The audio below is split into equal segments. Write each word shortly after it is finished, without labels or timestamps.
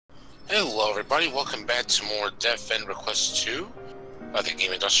everybody, welcome back to more Death End Request 2 by the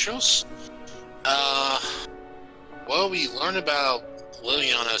Gamindustrials. Well, we learned about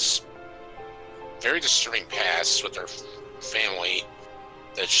Lilianna's very disturbing past with her family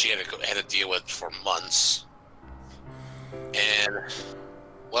that she had to deal with for months. And,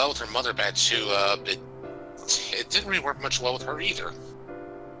 well, with her mother bad too, it didn't really work much well with her either.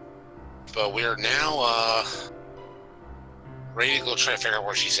 But we are now, ready to go try to figure out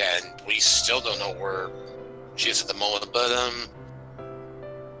where she's at. We still don't know where she is at the moment, but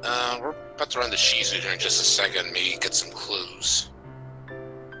we're about to run to Shizu here in just a second, maybe get some clues.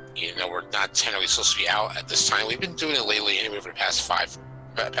 You know, we're not technically supposed to be out at this time. We've been doing it lately anyway for the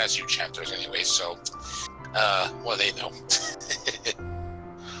past few chapters anyway, so, well, they know.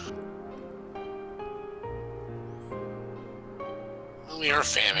 Well, we are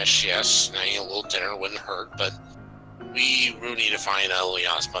famished, yes. Now, a little dinner wouldn't hurt, but we really need to find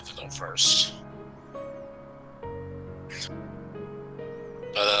Lilianna's mother though first.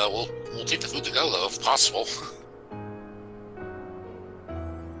 But we'll take the food to go though, if possible.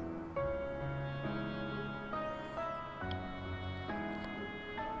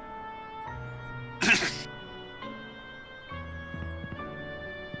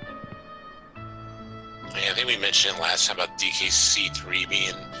 I think we mentioned last time about DKC3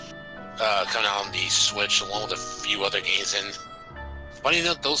 being coming out on the Switch along with a few other games, and funny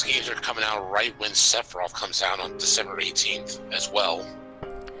enough, those games are coming out right when Sephiroth comes out on December 18th as well.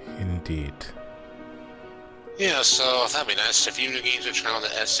 Indeed. Yeah, so that'd be nice. A few new games are trying on the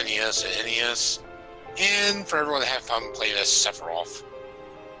SNES and NES, and for everyone to have fun playing as Sephiroth.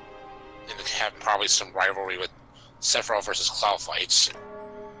 And to have probably some rivalry with Sephiroth versus Cloud fights.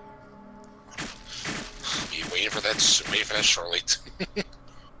 Be waiting for that shortly.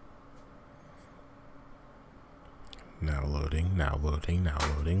 Now loading, now loading, now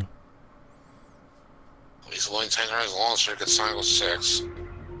loading. These loading times are as long as Circuit Cycle 6.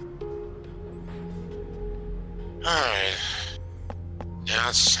 Alright. Now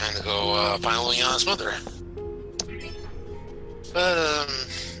it's time to go find Lilianna's mother. But,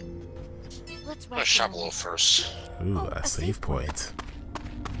 I'm gonna shop a little first. Ooh, a save point.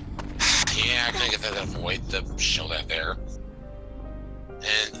 Yeah, I couldn't get that avoid to show that there.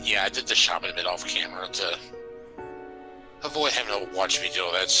 And yeah, I did the shopping a bit off camera to avoid having to watch me do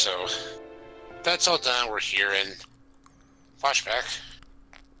all that, so that's all done. We're here in flashback.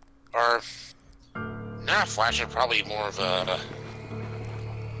 Or not flashback, probably more of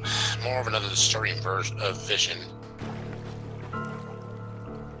another disturbing version of Vision.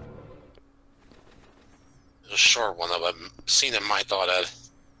 It was a short one though, but seeing that my thought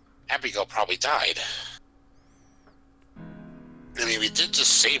Abigail probably died. I mean, we did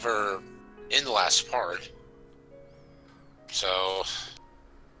just save her in the last part. So,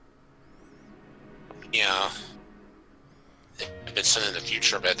 yeah. I've been saying in the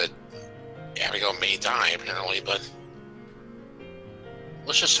future, I bet that Abigail may die, apparently, but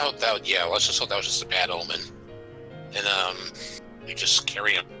let's just hope that, yeah, let's just hope that was just a bad omen. And, we just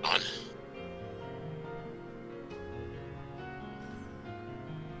carry on.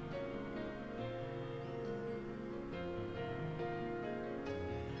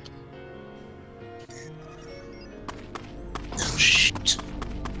 Oh, shit.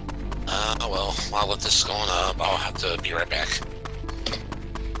 Well, I'll let this go on up. I'll have to be right back.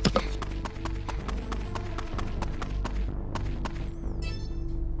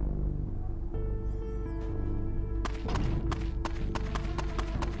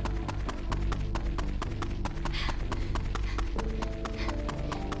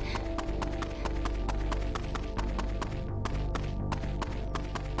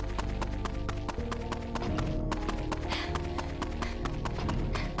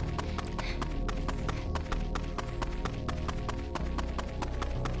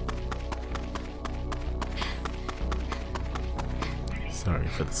 Sorry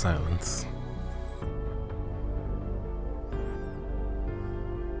for the silence.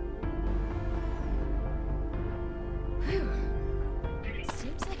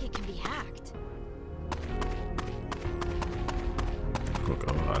 Seems like it can be hacked. We'll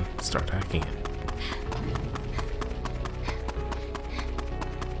go on, start hacking it.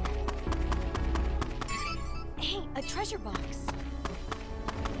 Hey, a treasure box.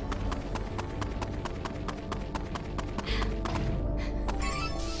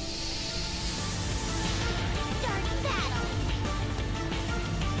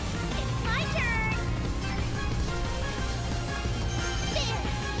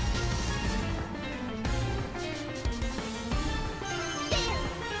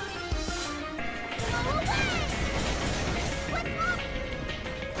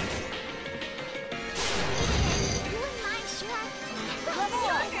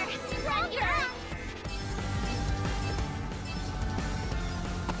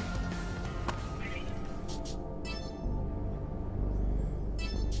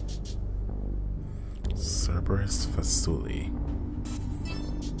 Cerberus Fasuli.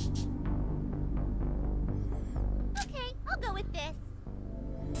 Okay, I'll go with this.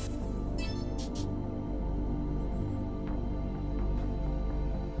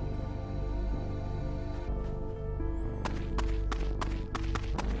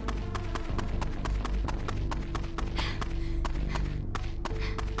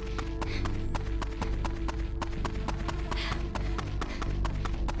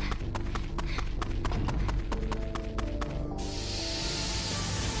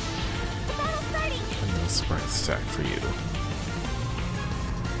 Sprite stack for you.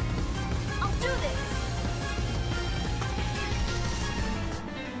 I'll do this.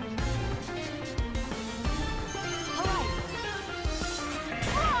 Hurry!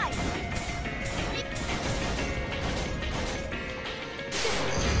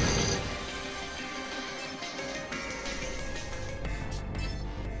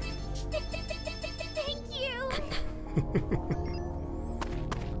 Thank you.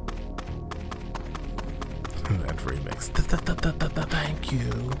 That remix. Thank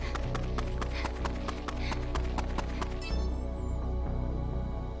you.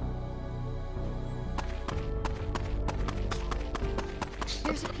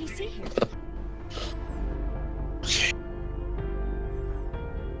 There's a PC here. Okay.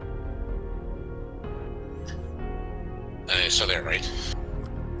 So there, right?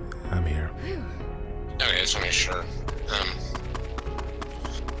 I'm here. Okay, just want to make sure.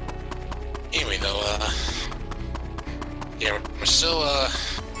 Anyway, though, yeah, we're still,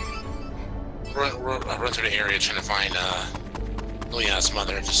 run through the area trying to find, Lilianna's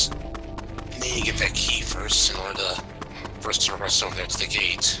mother. Just need to get that key first in order to first rush over there to the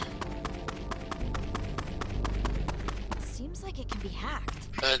gate. Seems like it can be hacked.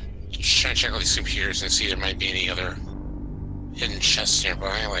 Just trying to check all these computers and see if there might be any other hidden chests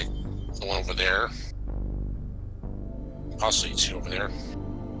nearby, like the one over there. Possibly two over there.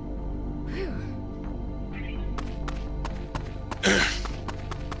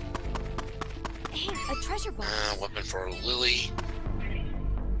 Hey, a treasure box. Weapon for Lily.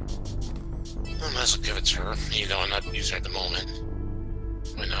 I might as well give it to her. You know, I'm not using her at the moment.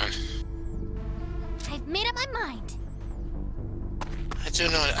 Why not? I've made up my mind. I do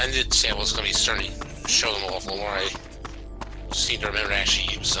know, I did say I was going to be starting to show them off more. I just need to remember to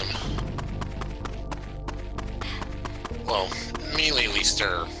actually use them. Well, mainly at least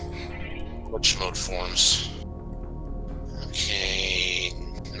they're glitch mode forms. Okay,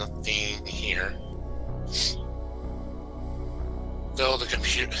 nothing here. Though the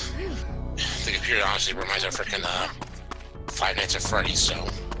computer honestly reminds me of freaking Five Nights at Freddy's, so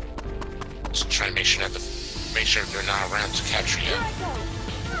just trying to make sure they're not around to capture you. Here I go.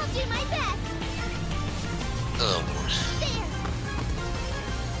 I'll do my best. Oh Lord.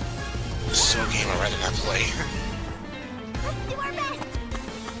 This is still a game I'd rather not play. Let's do our best.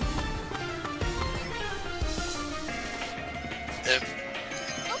 Okay.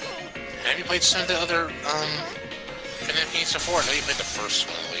 Have you played some of the other FNAF games before? I know you played the first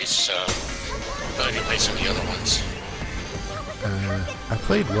one at least, but have you played some of the other ones? I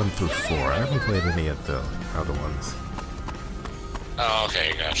played 1 through 4. I haven't played any of the other ones. Oh,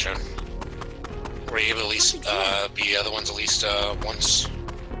 okay, gotcha. Were you able to at least be the other ones at least once?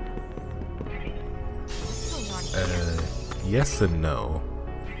 Yes and no.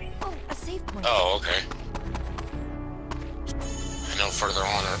 Oh, a save point. Oh, okay. I know further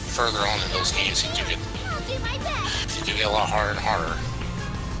on in those games, you do get a lot harder and harder.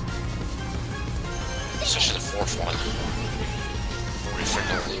 Especially the fourth one. Where we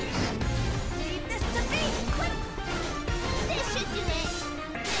freaking lose. Leave this to me. This should do it.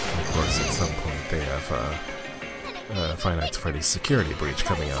 Of course, at some point they have Five Nights at Freddy's Security Breach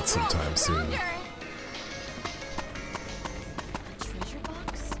coming out sometime soon. Treasure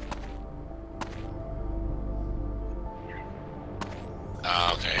box?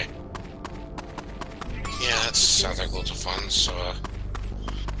 Okay. Yeah, that sounds like loads of fun, so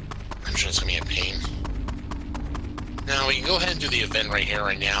I'm sure it's gonna be a pain. Now, we can go ahead and do the event right here,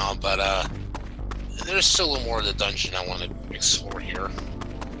 right now, but there's still a little more of the dungeon I want to explore here.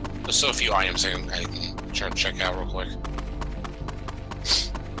 There's still a few items I can try to check out real quick.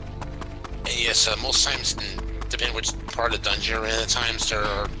 And yes, most times, depending which part of the dungeon you're in, at times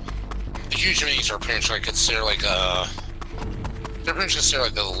the huge minis are pretty much like considered like they're pretty much considered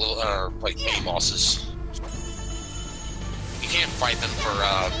like the little like mini bosses. You can't fight them for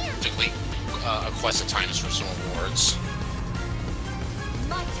to complete a quest at times for some rewards.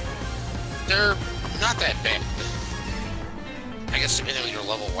 They're not that bad. I guess depending on your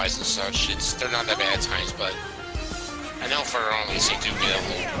level wise and such, they're not that bad at times, but I know for at least they do get a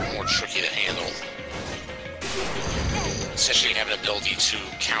little more tricky to handle. essentially have an ability to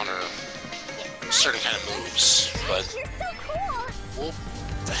counter certain kind of moves, but You're so cool.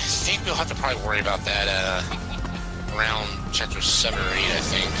 I think we'll have to probably worry about that around chapter 7 or 8, I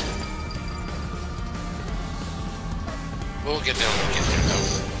think. We'll get there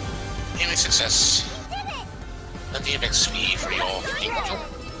though. Any success. Plenty of XP for y'all.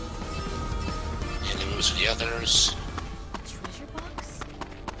 And the moves for the others. Treasure box?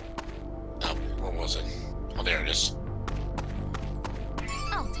 Oh, where was it? Oh, there it is.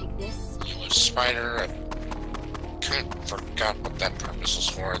 I'll take this. Yellow spider. I kind of forgot what that purpose was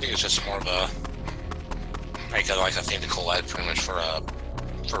for. I think it's just more of a like a thing to collect, pretty much for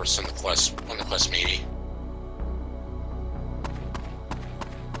some of the quest, on the quest maybe.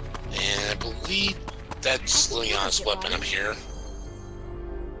 And I believe that's Lilianna's weapon up here.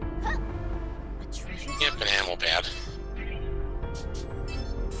 A treasure Yep, an animal pad.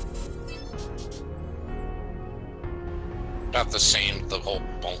 About the same, the whole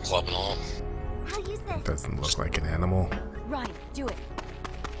bone club and all. I'll use this. Doesn't look like an animal. Right, do it.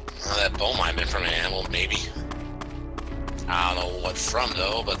 That bone might have been from an animal, maybe. I don't know what from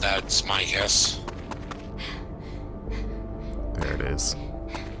though, but that's my guess. There it is.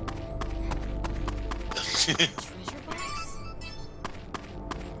 Treasure box?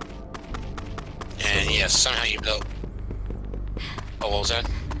 And yes, somehow you built. Oh, what was that?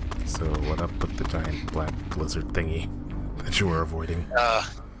 So what up with the giant black lizard thingy that you were avoiding? I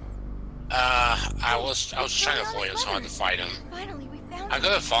was trying to avoid him, so I had to fight him. Finally, we found I it.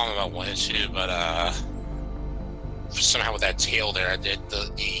 could have fallen if I wanted to, but somehow with that tail there, the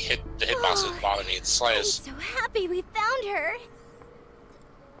hitbox didn't bother me in the I'm slightest. so happy we found her.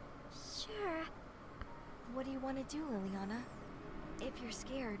 Sure. What do you want to do, Liliana? If you're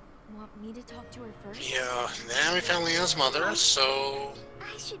scared, want me to talk to her first? Yeah, now we found Leon's mother, so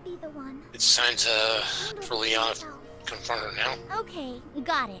I should be the one. it's time for Liliana to confront her now. Okay,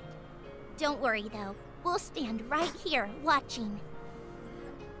 got it. Don't worry though. We'll stand right here watching.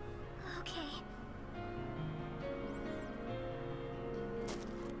 Okay.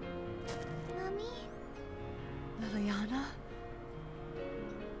 Mommy? Liliana?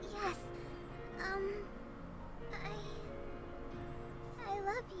 Yes. I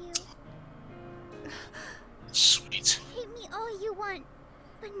love you. Sweet. Hate me all you want,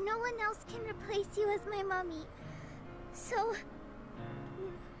 but no one else can replace you as my mommy. So,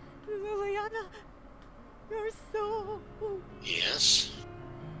 Liliana, you're so... Yes.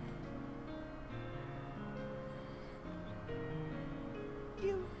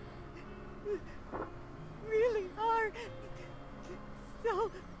 You really are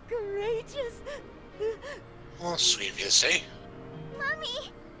so courageous. Well, sweet of you to say.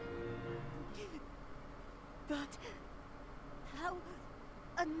 Mommy! But how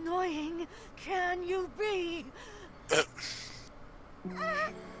annoying can you be?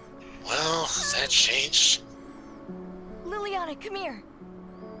 Well, that changed. Liliana, come here.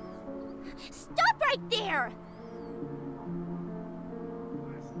 Stop right there!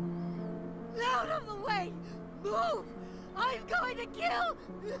 Out of the way! Move! I'm going to kill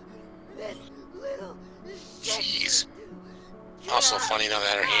this little shit. Jeez. Also funny now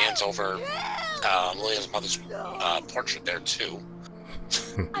that her hand's over Lilian's mother's portrait there too.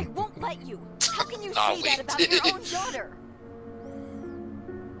 I won't let you. How can you Oh, say that wait. about your own daughter?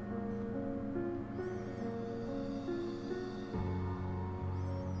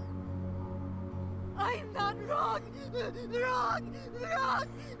 I'm not wrong. Wrong.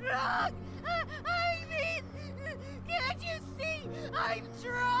 I mean, can't you see? I'm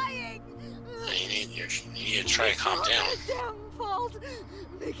trying. You need to try to calm down. Damn fault.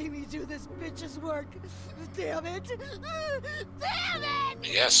 Making me do this bitch's work. Damn it. Damn it.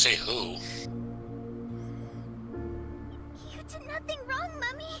 You gotta say who. You did nothing wrong,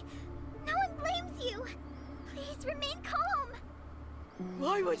 Mommy. No one blames you. Please remain calm.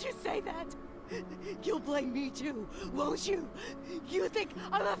 Why would you say that? You'll blame me too, won't you? You think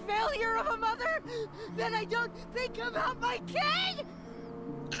I'm a failure of a mother? Then I don't think about my kid?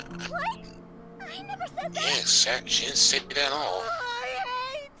 What? I never said that. Yeah, exactly. She didn't say that at all. I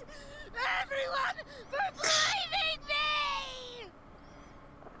hate everyone for blaming me!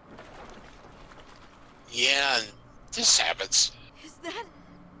 Yeah, this happens. Is that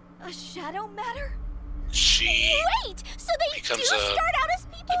a shadow matter? She Wait! So they do becomes start a out as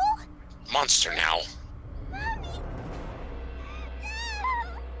people? monster now. Mommy! No!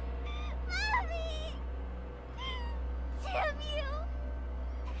 Mommy! Damn you!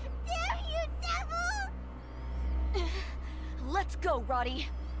 Damn you, devil! Let's go, Roddy.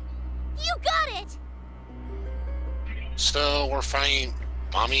 You got it! So we're finding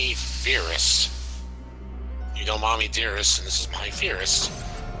Mommy Fierce. You know, Mommy Dearest, and this is Mommy Dearest.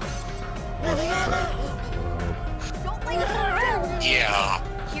 Don't leave her around! Yeah.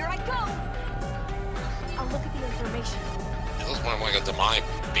 Here I go! I'll look at the information. It looks more like a demonic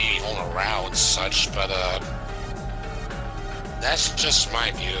baby holding a row and such, but, that's just my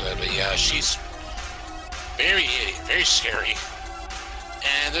view of it. But yeah, she's very, very scary.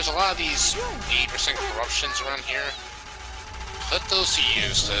 And there's a lot of these 80% corruptions around here. Put those to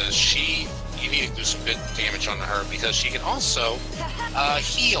use, because you need to do some good damage on her, because she can also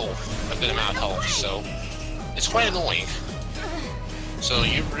heal a good amount of health, so it's quite annoying. So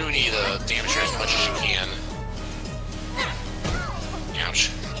you really need to damage her as much as you can.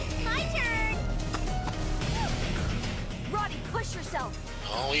 Ouch. It's my turn. Roddy, push yourself!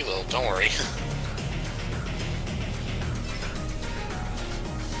 Oh, we will, don't worry.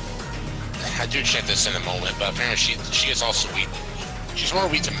 I do check this in a moment, but apparently she is also weak. She's more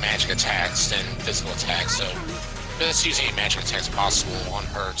weak to magic attacks than physical attacks, so best use any magic attacks possible on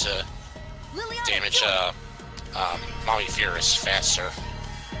her to damage Mommy Fierce faster.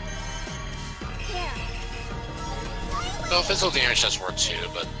 So physical damage does work too,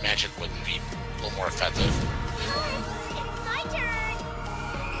 but magic would be a little more effective. It's my turn.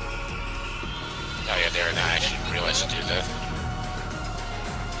 Oh yeah, there, now I actually realized to do that.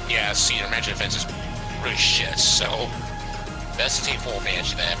 Yeah, see, her magic defense is really shit, so best to take full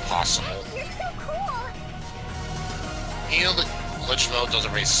advantage of that if possible. You're so cool. You know, the glitch mode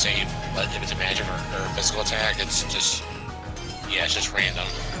doesn't really save if it's a magic or physical attack, it's just, yeah, it's just random.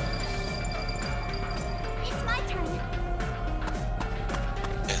 It's my turn.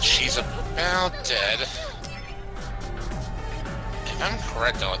 And she's about dead. If I'm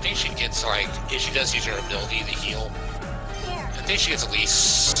correct though, I think she gets like, if she does use her ability to heal, I think she gets at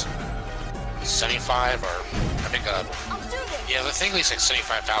least 75 or, I think, I'll do this! yeah, I think at least like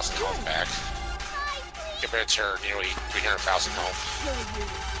 75,000 health back, compared to her nearly 300,000 health.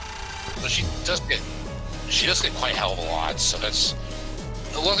 So she does get quite a hell of a lot, so that's,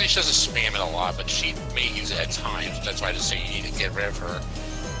 luckily she doesn't spam it a lot, but she may use it at times. That's why I just say you need to get rid of her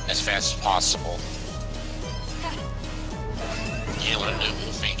as fast as possible. Yeah, let her know,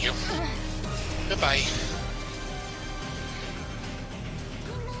 thank you. Goodbye.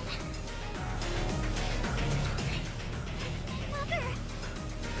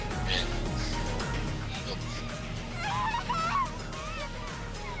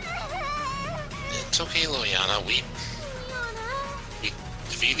 It's okay, Lilianna. We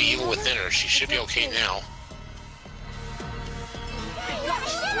defeated the evil within her. She should be okay now.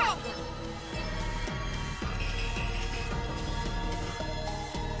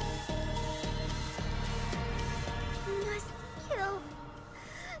 We must kill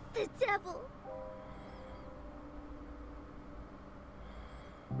the devil.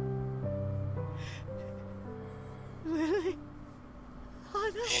 Lily?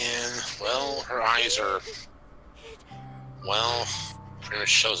 And, well, her eyes are, well, pretty much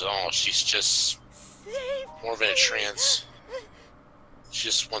shows it all. She's just more of in a trance. She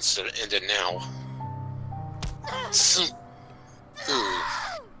just wants to end it now. So, ooh.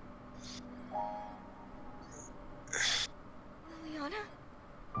 Lilianna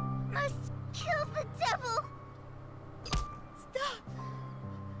must kill the devil. Stop!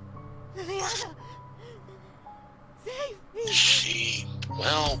 Lilianna! Save me! She,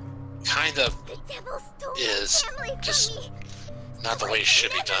 well, kind of The devil stole is my family just from me. not the So way I it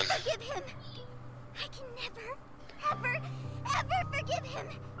should be can done. never forgive him. I can never, ever forgive him.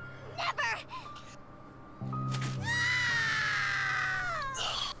 Never.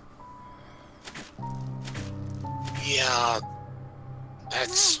 Yeah,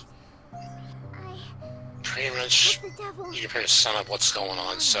 that's I pretty much, killed the devil. you can pretty much sum up what's going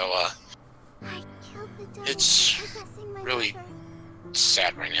on, so, I killed the devil It's for possessing my really mother.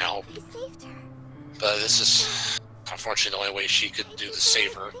 sad right now, I saved her. but this is unfortunately the only way she could do to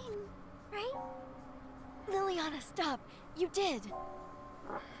save her. Right? Lilianna, stop! You did!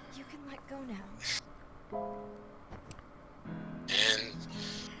 You can let go now. And,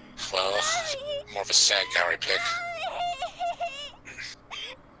 well, more of a sad gallery pick.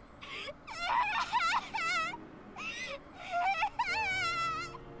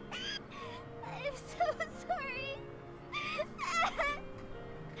 I'm so sorry.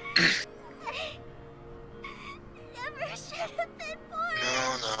 Never should have been born.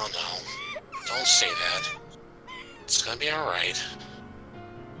 No. Don't say that. It's gonna be alright.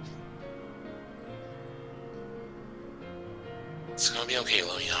 It's gonna be okay,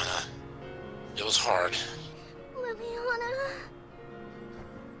 Lilianna. It was hard. Lilianna.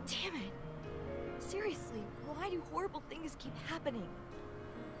 Damn it! Seriously, why do horrible things keep happening?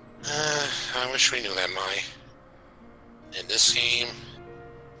 I wish we knew that, Mai. in this game,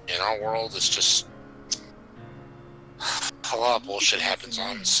 in our world, it's just a lot of bullshit happens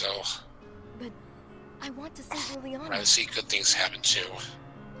on, so But I want to see Lilianna. I'd rather see good things happen too.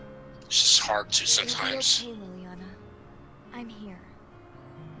 It's just hard to sometimes. It'll be okay, Lilianna. I'm here.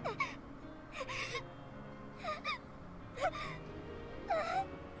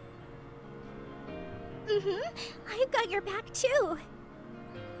 I've got your back too.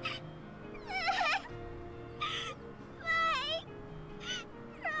 Bye,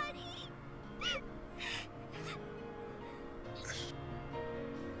 Ronnie.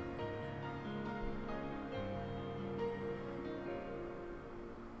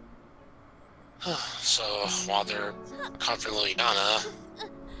 So while they're comforting Lilianna,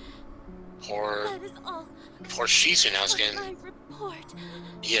 poor That is all. Shizu now is getting. My report.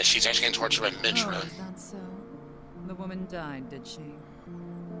 Yeah, she's actually getting tortured by Mitra. Oh, is that so? The woman died, did she?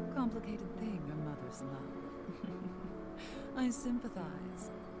 Complicated thing, her mother's love. I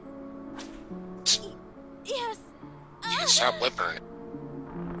sympathize. Yes. You can stop whimpering.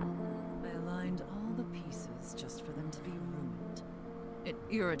 I aligned all the pieces just for them to be ruined. It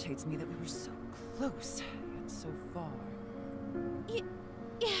irritates me that we were so close, yet so far.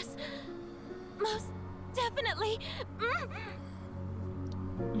 Yes. Most definitely.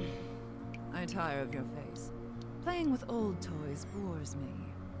 I tire of your face. Playing with old toys bores me.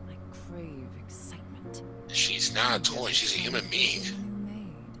 I crave excitement. She's not a toy, she's a human being. You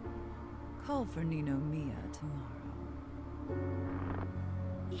made. Call for Nino Mia tomorrow.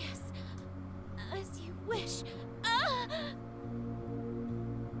 Yes. As you wish.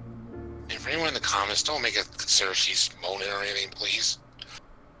 And for anyone in the comments, don't make it consider she's moaning or anything, please.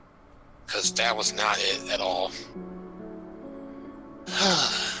 Because that was not it at all.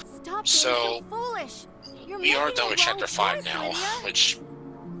 Stop being so foolish. You're we are making done a with chapter wrong 5 choice, now, Lydia. which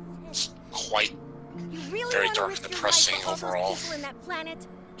is quite You really very wanna dark risk and your depressing life for all those overall. people in that planet?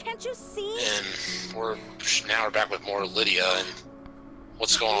 Can't you see? And we're back with more Lydia and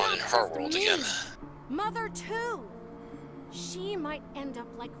what's going on in her Just world me. again. Mother too. She might end up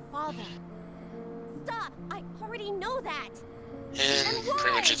like father. Stop! I already know that. And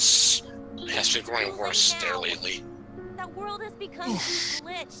pretty much it has been growing worse there lately. That world has become too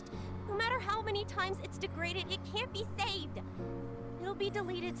glitched. No matter how many times it's degraded, it can't be saved. It'll be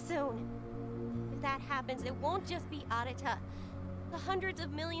deleted soon. If that happens, it won't just be Arata. The hundreds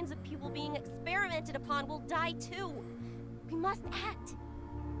of millions of people being experimented upon will die too. We must act.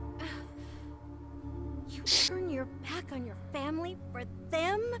 You turn your back on your family for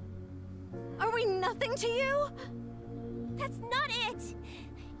them? Are we nothing to you? That's not it!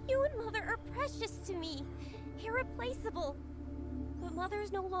 You and Mother are precious to me. Irreplaceable. But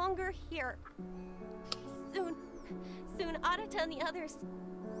Mother's no longer here. Soon, Arata and the others.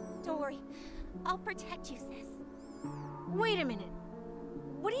 Don't worry, I'll protect you, sis. Wait a minute.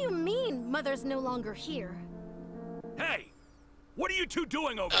 What do you mean Mother's no longer here? Hey! What are you two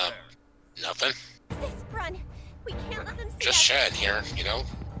doing over there? Nothing. Sis, run! We can't let them see Just us. chatting here, you know?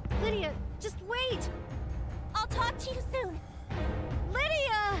 Lydia, just wait. I'll talk to you soon.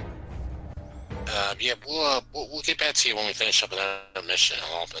 Lydia! Yeah, we'll get back to you when we finish up with our mission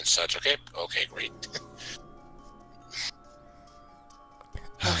and such, okay? Okay, great.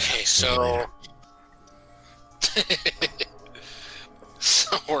 Okay, so...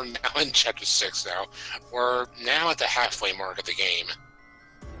 So we're now in chapter 6 now. We're now at the halfway mark of the game.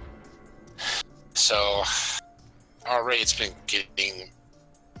 So, already it's been getting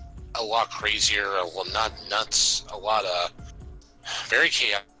a lot crazier, not nuts, a lot of very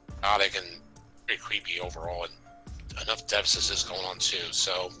chaotic and very creepy overall, and enough deficits going on too.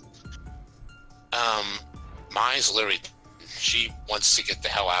 So, Mai's literally, she wants to get the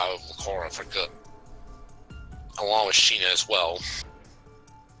hell out of Choara for good, along with Sheena as well.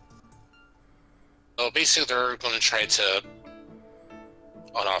 So basically, they're going to try to.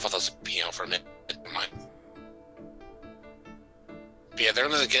 Oh no, I thought that was a piano for a minute. Never mind. But yeah, they're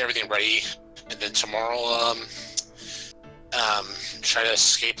going to get everything ready, and then tomorrow, try to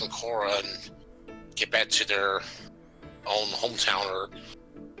escape Choara and get back to their own hometown, or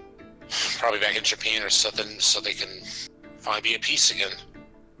probably back in Japan or something, so they can finally be at peace again.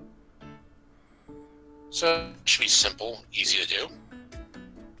 So it should be simple, easy to do.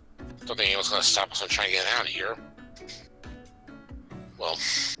 Don't think anyone's going to stop us from trying to get out of here. Well,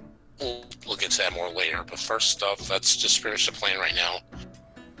 we'll look into that more later, but first off, let's just finish the plan right now.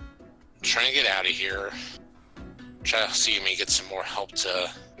 Try and get out of here. Try to see if we can get some more help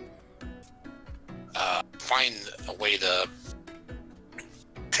to find a way to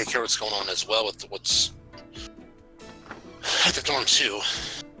take care of what's going on as well with what's at the dorm too.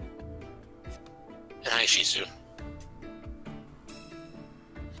 And hi, Shizu.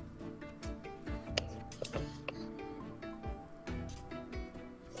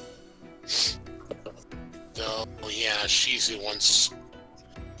 she's the wants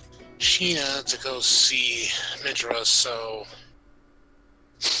Sheena to go see Midra, so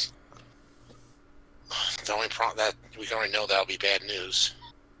the only problem that we can already know that'll be bad news.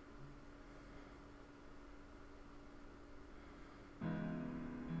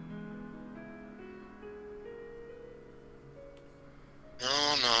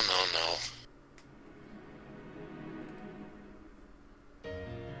 No, no, no, no.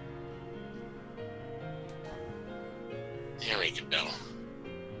 There we go.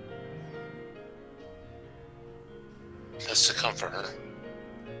 That's to comfort her.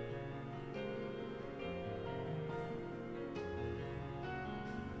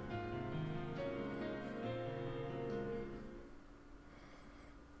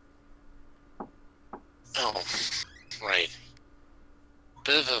 Oh, right.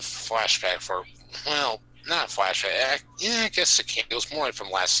 Bit of a flashback for, well, not a flashback. Yeah, I guess it was more like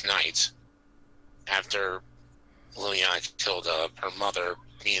from last night. After Lilianna killed her mother,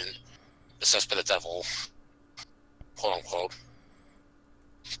 being possessed by the devil, quote unquote.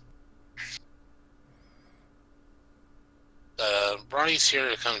 Ronnie's here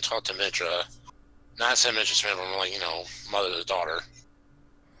to come talk to Midra. Not saying Midra's family, but like, you know, mother to daughter.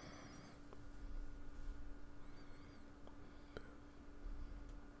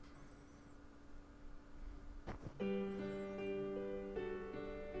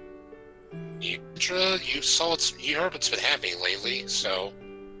 Midra, you heard what's been happening lately, so.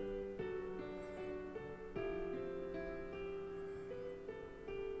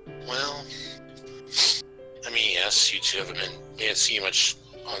 Well, I mean, yes, you two haven't seen much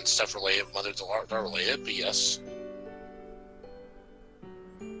on stuff related, mother to daughter related, but yes.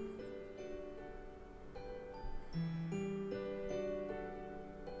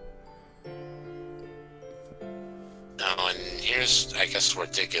 Oh, and here's, I guess, where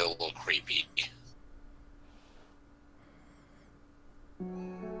it did get a little creepy.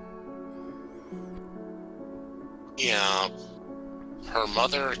 Yeah, her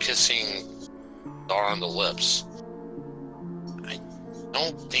mother kissing daughter on the lips. I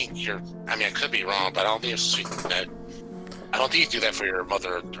don't think I mean, I could be wrong, but I don't think it's sweet that. I don't think you do that for your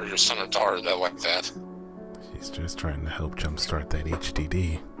mother or your son or daughter that like that. She's just trying to help jumpstart that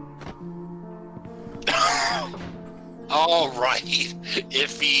HDD. All right,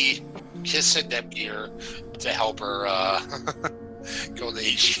 if he kiss it that year to help her go to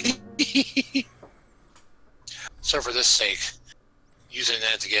HDD. So for this sake, using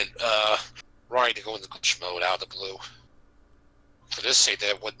that to get Ryan to go into glitch mode out of the blue. For this sake,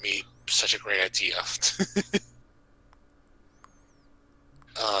 that wouldn't be such a great idea.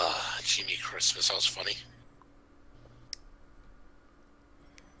 Jimmy Christmas, that was funny.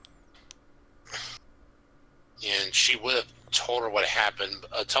 And she would have told her what happened,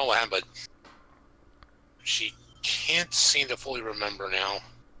 but she can't seem to fully remember now.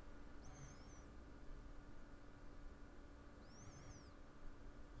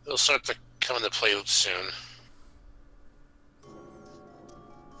 It'll start to come into play soon.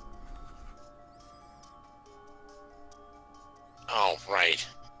 Oh, right.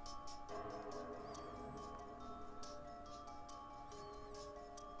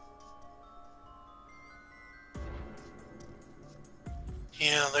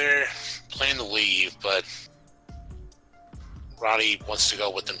 Yeah, they're planning to leave, but Roddy wants to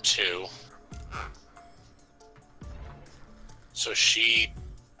go with them too. So she's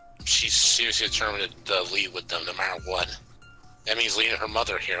seriously determined to leave with them no matter what. That means leaving her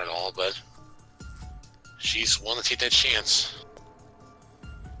mother here and all, but she's willing to take that chance.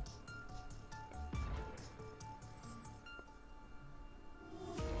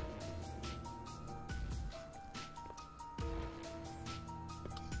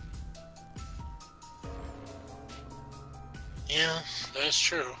 Yeah, that's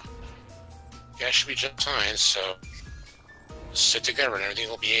true. You guys should be just fine, so sit together and everything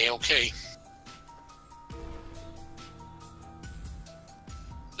will be a-okay.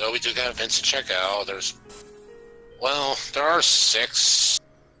 Though we do got events to check out, there are 7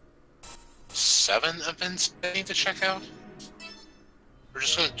 events I need to check out. We're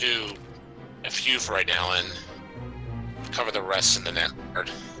just going to do a few for right now and cover the rest in the next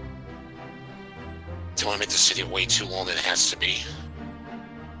part. Don't want to make the city way too long than it has to be.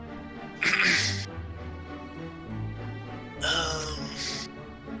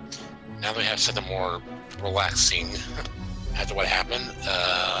 Now that we have something more relaxing after what happened,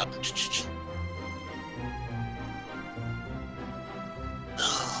 now I'm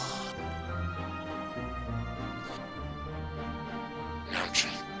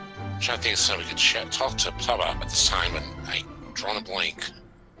trying to think of something we could talk about at this time, and I'm drawing a blank.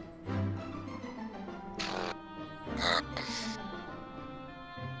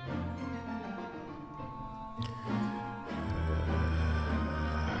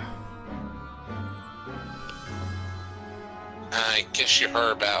 I guess you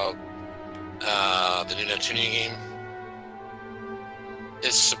heard about the new Neptunian game.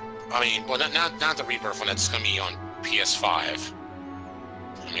 It's, I mean, well, not the Rebirth one. That's gonna be on PS5.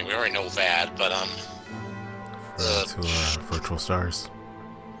 I mean, we already know that, but Virtual Stars.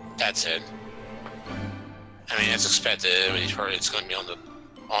 That's it. I mean, as expected. We've heard it's gonna be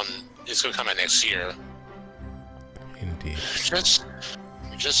it's gonna come out next year. Indeed.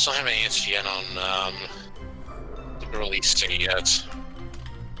 We just don't have an answer yet on the release date yet.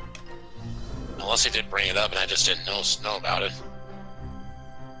 Unless they did bring it up and I just didn't know about it.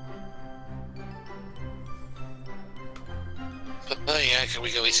 But yeah, we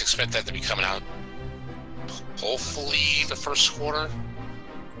can at least expect that to be coming out hopefully the first quarter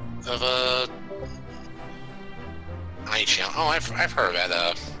of channel. Oh, I've heard of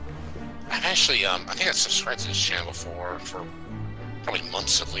that. I've actually I think I've subscribed to this channel before for probably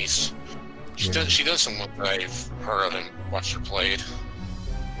months at least. She does some work that I've heard of and watched her played.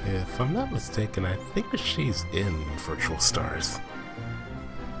 If I'm not mistaken, I think she's in Virtual Stars.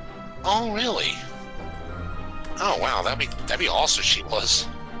 Oh really? Oh wow, that'd be awesome. She was.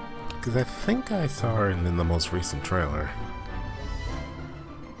 Because I think I saw her in the most recent trailer.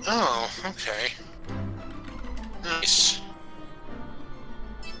 Oh, okay. Nice.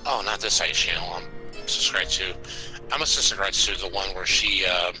 Oh, not this side channel I'm subscribed to. I must have subscribed to the one where she,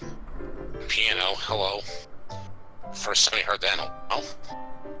 piano, hello. First time I heard that, oh.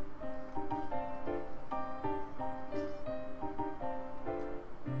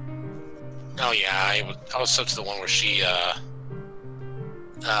 Oh yeah, I was up to the one where she,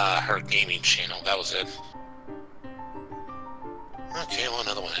 her gaming channel, that was it. Okay, well,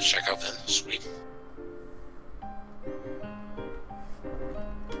 another one to check out then, sweet.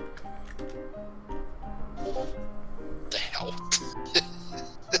 The hell?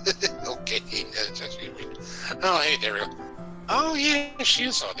 Okay, that's actually weird. Oh, hey, there we go. Oh, yeah, she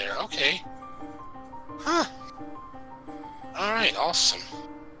is on there, okay. Huh. Alright, awesome.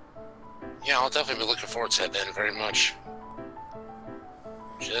 Yeah, I'll definitely be looking forward to that then, very much.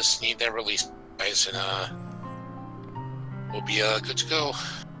 Just need that release, guys, and, we'll be, good to go.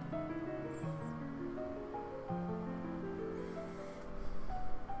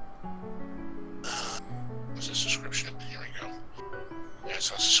 What's the subscription? Here we go. Yeah,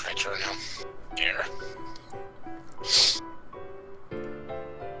 so I'll subscribe to her now. There.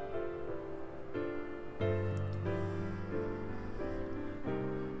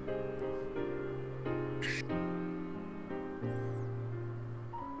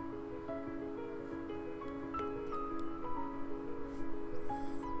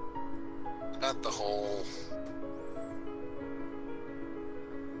 Got the whole...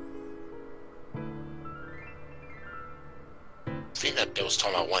 I think that Bill was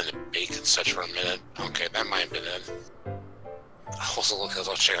talking about wanting to bake and such for a minute. Okay, that might have been it. I was looking, I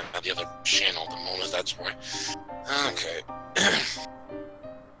was checking out the other channel at the moment, that's why. Okay.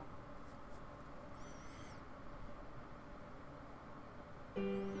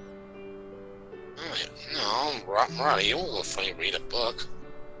 No, Roddy, you won't funny read a book.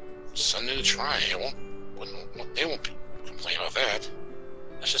 Something to try. They won't complain about that.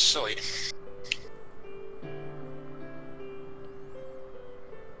 That's just silly.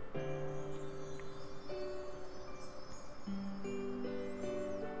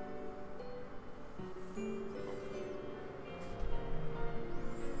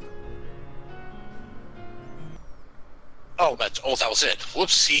 Oh, that was it.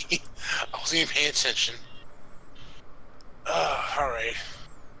 Whoopsie. I wasn't even paying attention. Alright.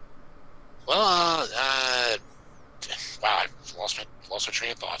 Well, wow, I lost my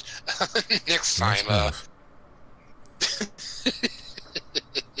train of thought. Next time,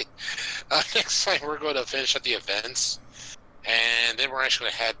 next time we're going to finish up the events, and then we're actually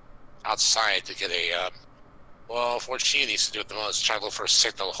going to head outside to get a, well, what she needs to do at the moment is try to look for a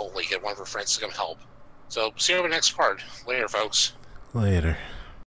signal, hopefully get one of her friends to come help. So, see you over the next part. Later, folks. Later.